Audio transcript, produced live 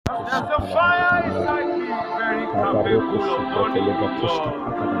There's a fire inside me, very capable of burning the Lord.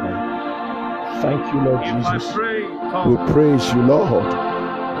 Thank you, Lord If I Jesus. pray, We come. praise you, Lord.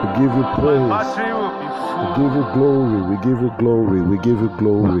 We give you My praise. battery will be We full. give you glory. We give you glory. We give you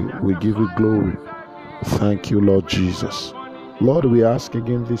glory. We give you glory. Thank you, Lord Jesus. Lord, we ask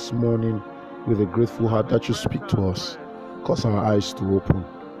again this morning with a grateful heart that you speak to us. Cause our eyes to open.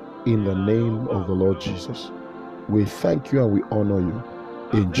 In the name of the Lord Jesus. We thank you and we honor you.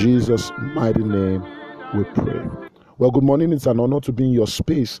 In Jesus' mighty name we pray. Well, good morning. It's an honor to be in your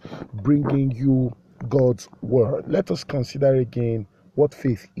space, bringing you God's word. Let us consider again what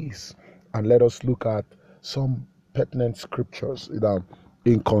faith is, and let us look at some pertinent scriptures.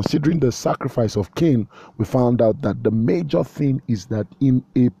 In considering the sacrifice of Cain, we found out that the major thing is that in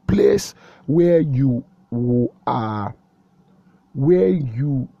a place where you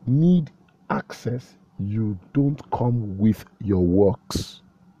need access, you don't come with your works.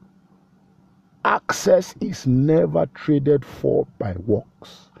 Access is never traded for by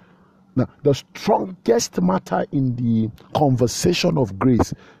works. Now, the strongest matter in the conversation of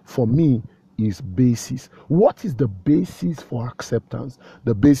grace for me is basis. What is the basis for acceptance?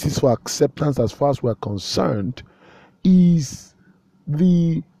 The basis for acceptance, as far as we're concerned, is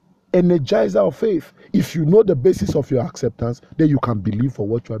the energizer of faith. If you know the basis of your acceptance, then you can believe for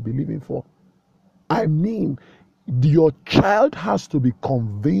what you are believing for. I mean, your child has to be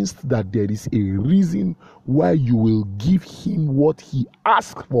convinced that there is a reason why you will give him what he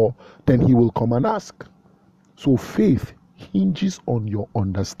asks for, then he will come and ask. So faith hinges on your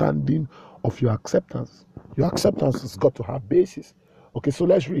understanding of your acceptance. Your acceptance has got to have basis. Okay, so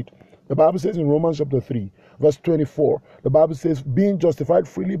let's read. The Bible says in Romans chapter 3, verse 24, the Bible says, being justified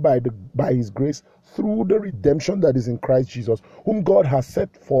freely by his grace through the redemption that is in Christ Jesus, whom God has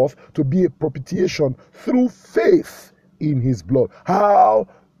set forth to be a propitiation through faith in his blood. How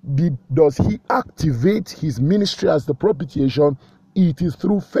does he activate his ministry as the propitiation? It is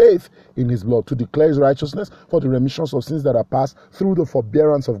through faith in his blood, to declare his righteousness for the remissions of sins that are past through the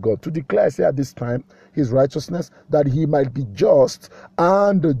forbearance of God. To declare, say at this time, his righteousness, that he might be just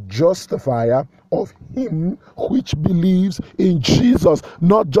and the justifier of him which believes in Jesus.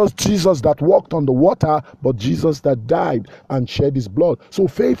 Not just Jesus that walked on the water, but Jesus that died and shed his blood. So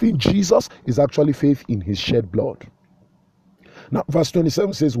faith in Jesus is actually faith in his shed blood. Now, verse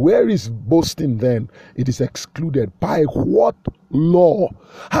 27 says, where is boasting then? It is excluded. By what law?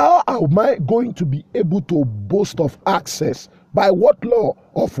 How am I going to be able to boast of access? By what law?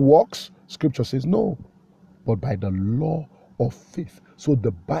 Of works? Scripture says no, but by the law of faith. So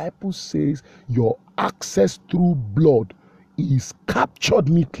the Bible says your access through blood is captured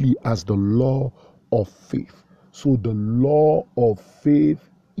neatly as the law of faith. So the law of faith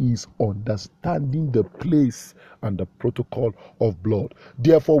is understanding the place and the protocol of blood.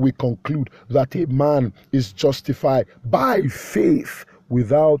 Therefore, we conclude that a man is justified by faith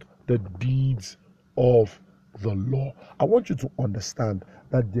without the deeds of the law. I want you to understand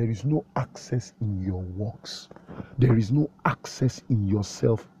that there is no access in your works. There is no access in your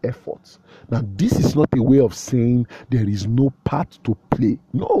self-efforts. Now, this is not a way of saying there is no part to play.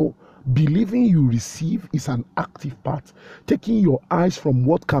 No. Believing you receive is an active part. Taking your eyes from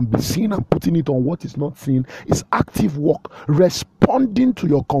what can be seen and putting it on what is not seen is active work. Responding to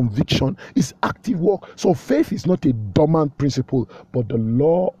your conviction is active work. So faith is not a dormant principle, but the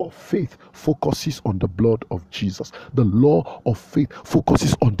law of faith focuses on the blood of Jesus. The law of faith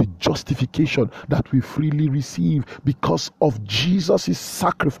focuses on the justification that we freely receive because of Jesus'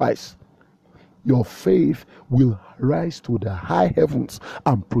 sacrifice. Your faith will rise to the high heavens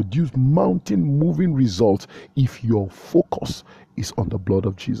and produce mountain-moving results if your focus is on the blood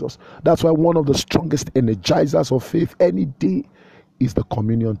of Jesus. That's why one of the strongest energizers of faith any day is the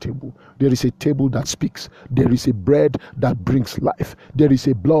communion table. There is a table that speaks. There is a bread that brings life. There is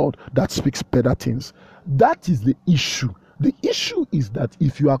a blood that speaks better things. That is the issue. The issue is that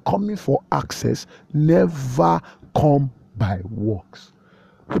if you are coming for access, never come by works.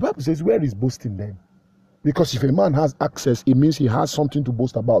 The Bible says, where is boasting then? Because if a man has access, it means he has something to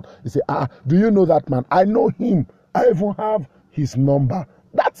boast about. He say, do you know that man? I know him. I even have his number.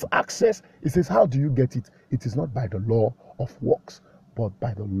 That's access. He says, how do you get it? It is not by the law of works, but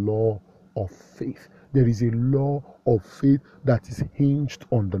by the law of faith. There is a law of faith that is hinged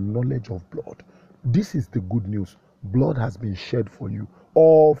on the knowledge of blood. This is the good news. Blood has been shed for you.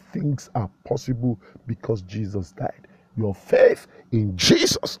 All things are possible because Jesus died. Your faith in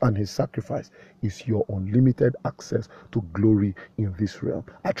Jesus and his sacrifice is your unlimited access to glory in this realm.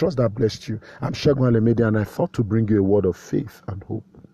 I trust that blessed you. I'm Segun Alemede, and I thought to bring you a word of faith and hope.